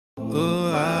I'ma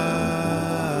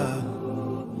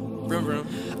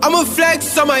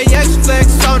flex on my ex,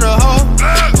 flex on the hoe.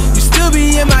 You still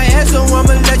be in my head, so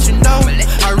I'ma let you know.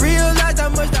 I realize how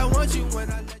much I want you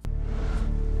when I let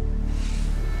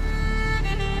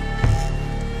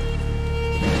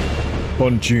you.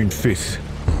 On June 5th,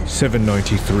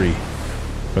 793,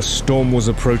 a storm was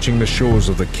approaching the shores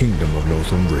of the Kingdom of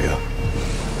Northumbria.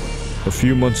 A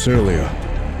few months earlier,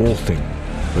 Althing,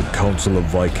 the Council of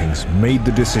Vikings, made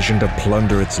the decision to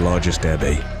plunder its largest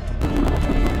abbey.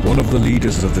 One of the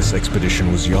leaders of this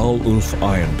expedition was Jarl Ulf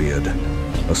Ironbeard,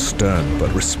 a stern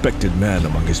but respected man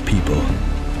among his people.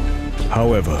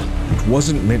 However, it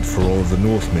wasn't meant for all of the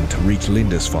Northmen to reach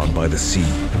Lindisfarne by the sea.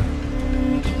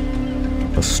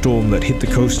 A storm that hit the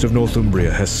coast of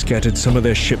Northumbria has scattered some of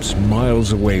their ships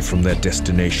miles away from their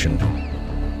destination.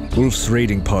 Ulf's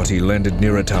raiding party landed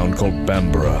near a town called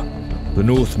Bamborough. The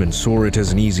Northmen saw it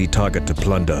as an easy target to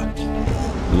plunder.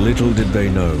 Little did they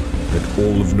know that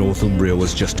all of Northumbria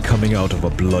was just coming out of a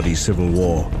bloody civil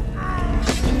war.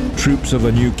 Troops of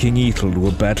a new King Ethelred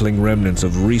were battling remnants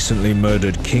of recently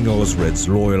murdered King Osred's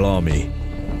loyal army.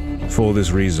 For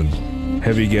this reason,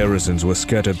 heavy garrisons were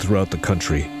scattered throughout the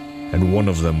country, and one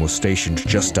of them was stationed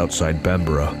just outside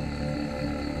Bamborough.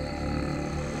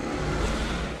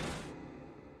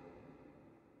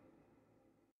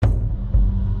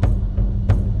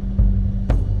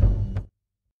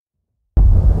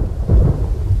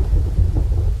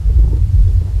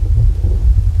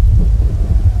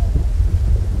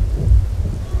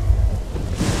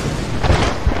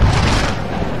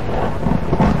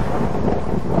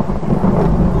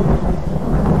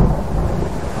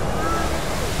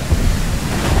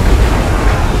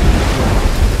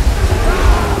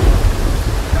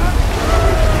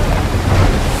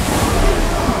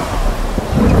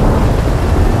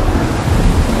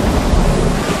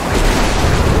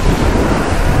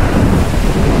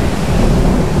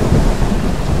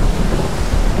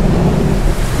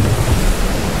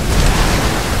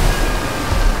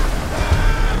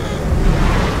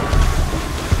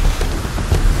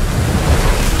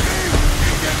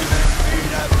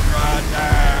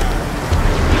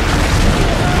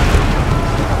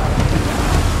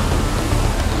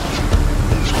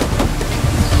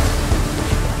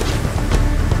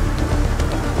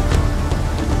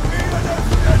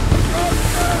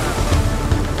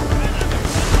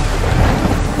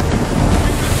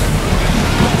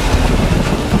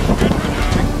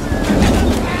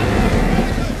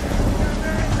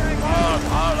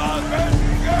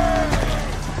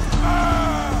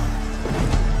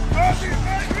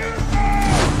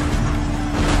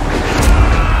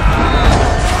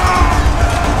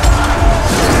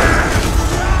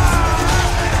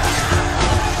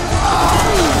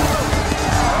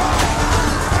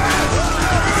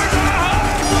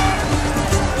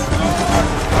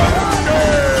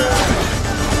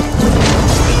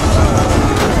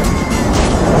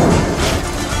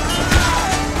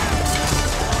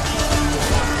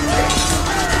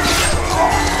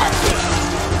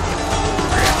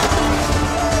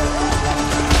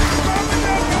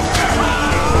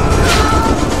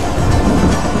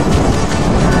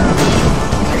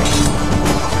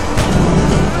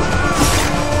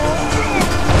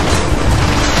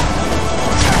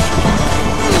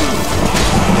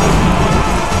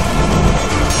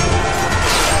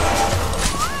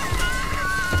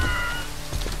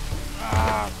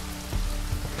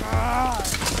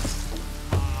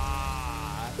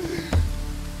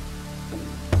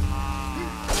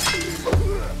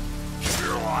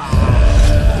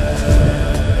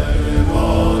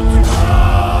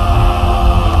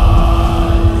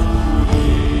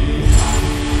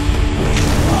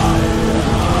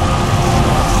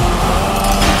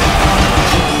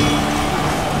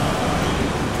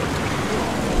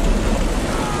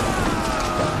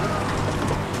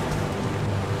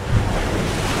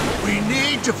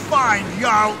 To find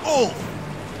Jarl Ulf!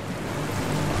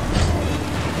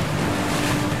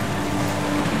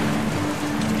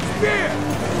 Spear!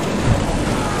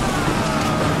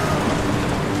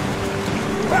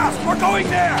 Fast, we're going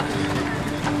there!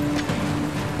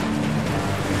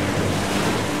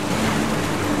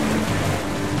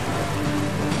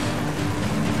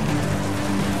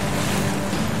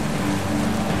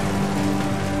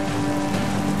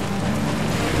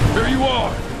 There you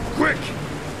are! Quick!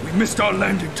 We missed our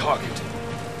landing target,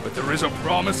 but there is a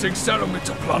promising settlement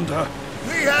to plunder.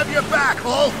 We have your back,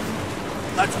 Ulf!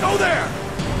 Let's go there!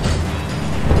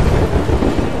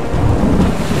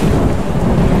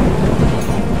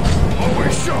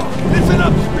 Always sharp! Listen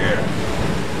up, Spear!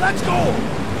 Let's go!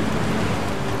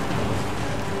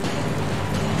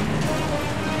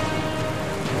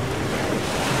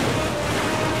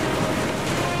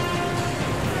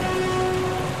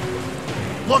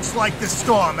 Looks like this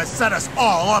storm has set us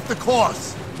all off the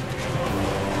course.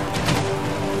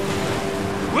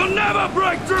 We'll never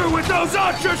break through with those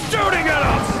archers shooting at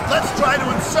us! Let's try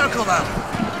to encircle them.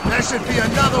 There should be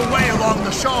another way along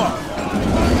the shore.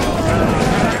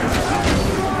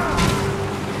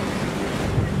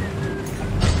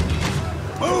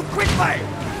 Move quickly!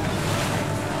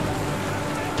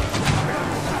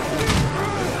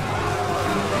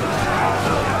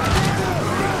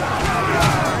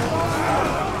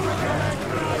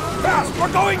 Fast,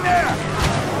 we're going there!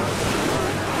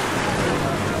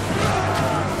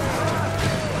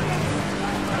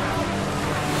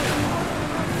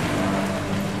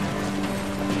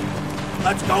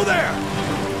 Let's go there!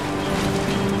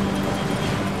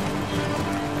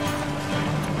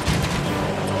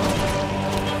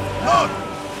 Look!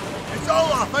 It's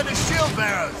Olaf and his shield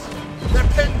bearers! They're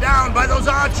pinned down by those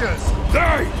archers!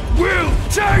 They will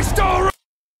taste our...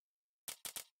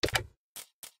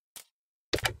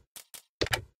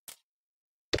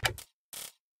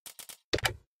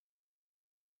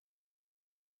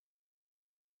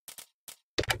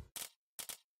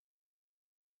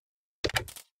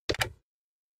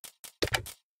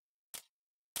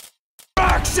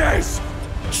 Axes!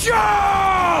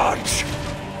 Charge!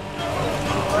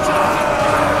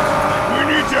 We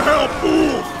need to help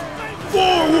Ulf!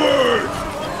 Forward!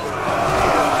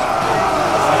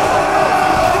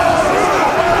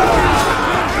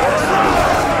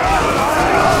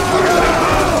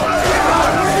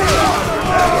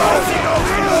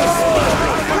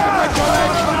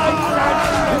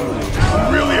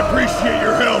 We really appreciate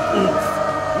your help, Ulf.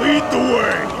 Lead the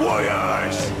way.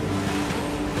 Warriors!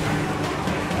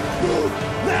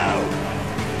 Now!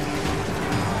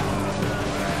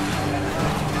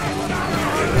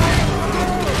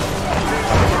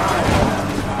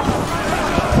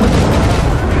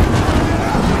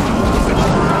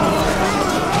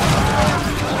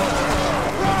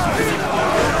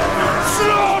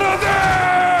 Slaughter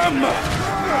them!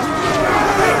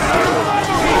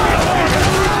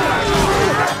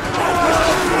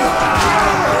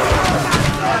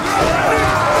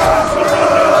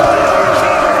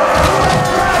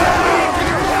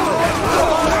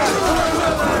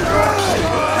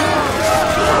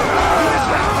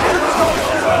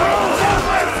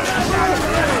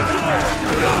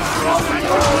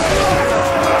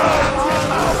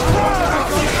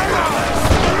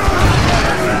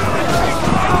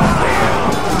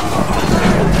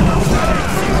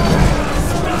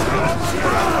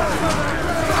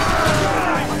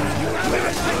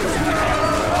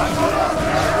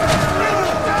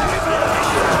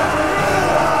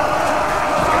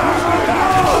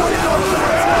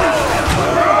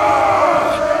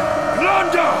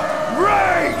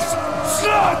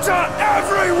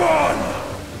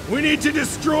 We need to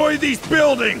destroy these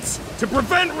buildings to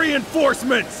prevent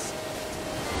reinforcements!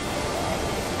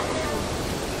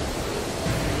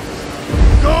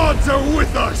 Gods are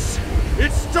with us!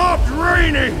 It stopped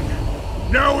raining!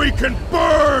 Now we can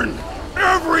burn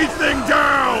everything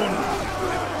down!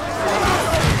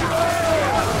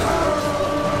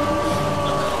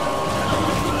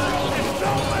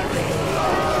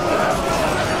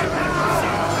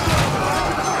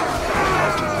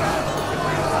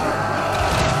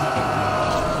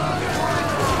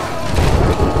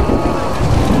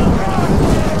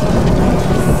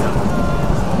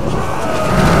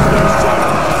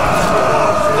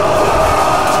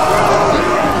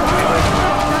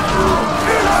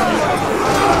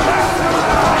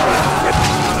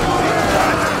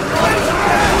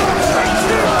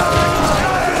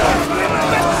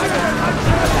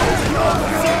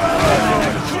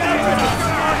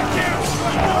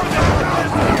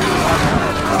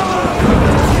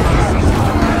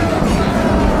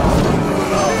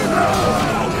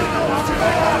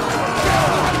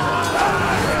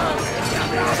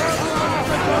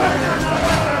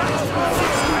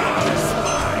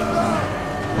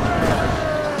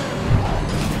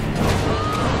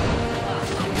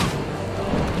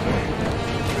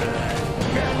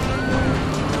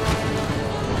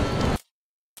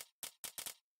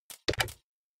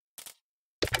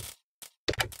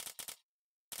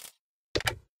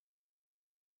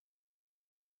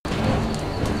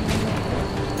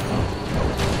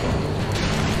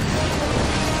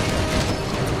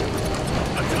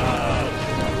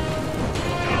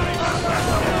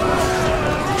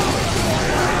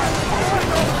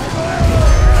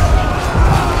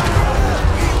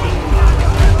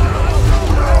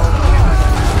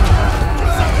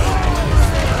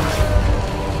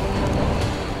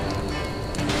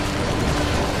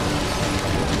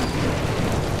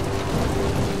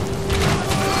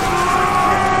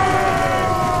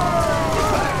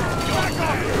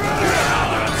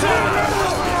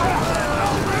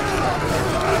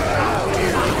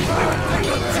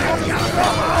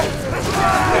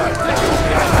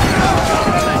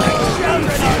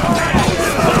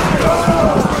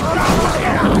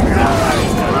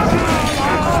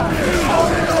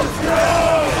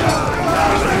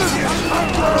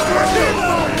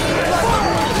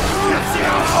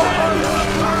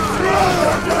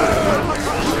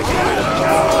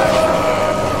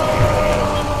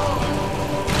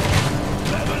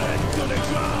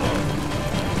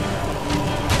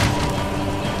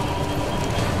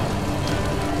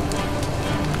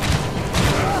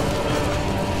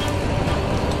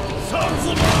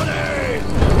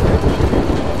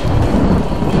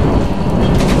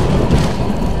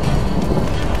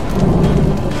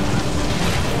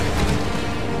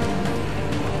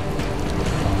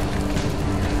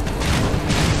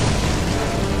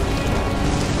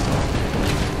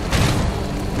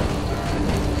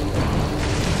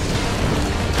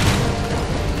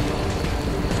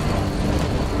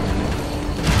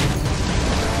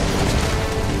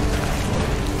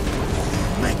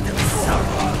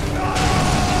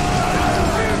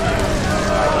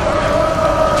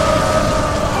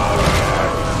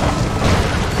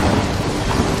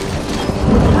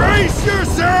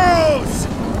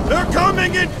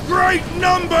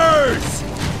 Numbers!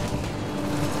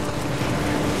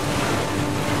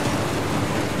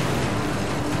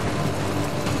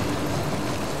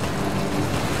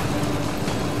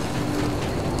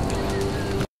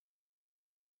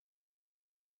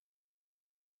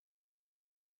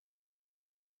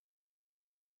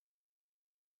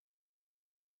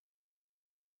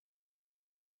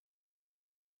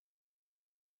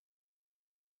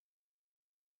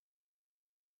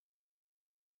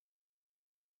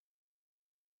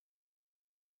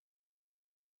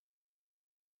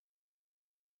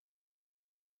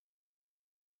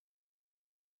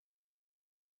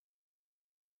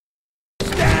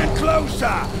 Stand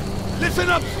closer! Listen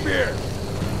up, Spear!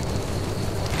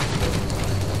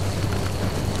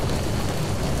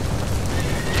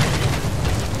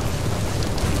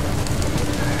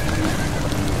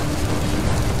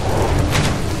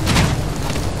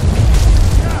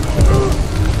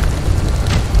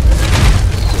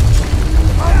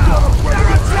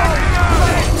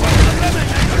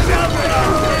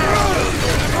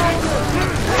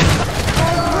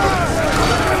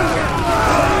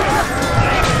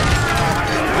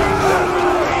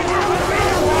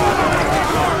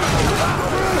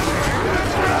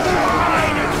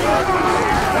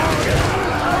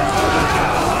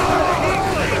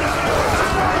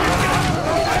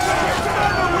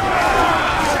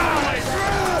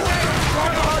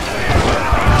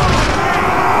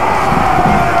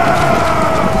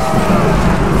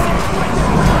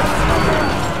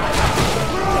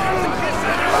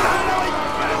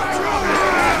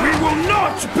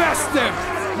 Best them!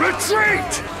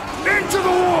 Retreat! Into the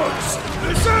woods!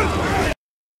 Listen!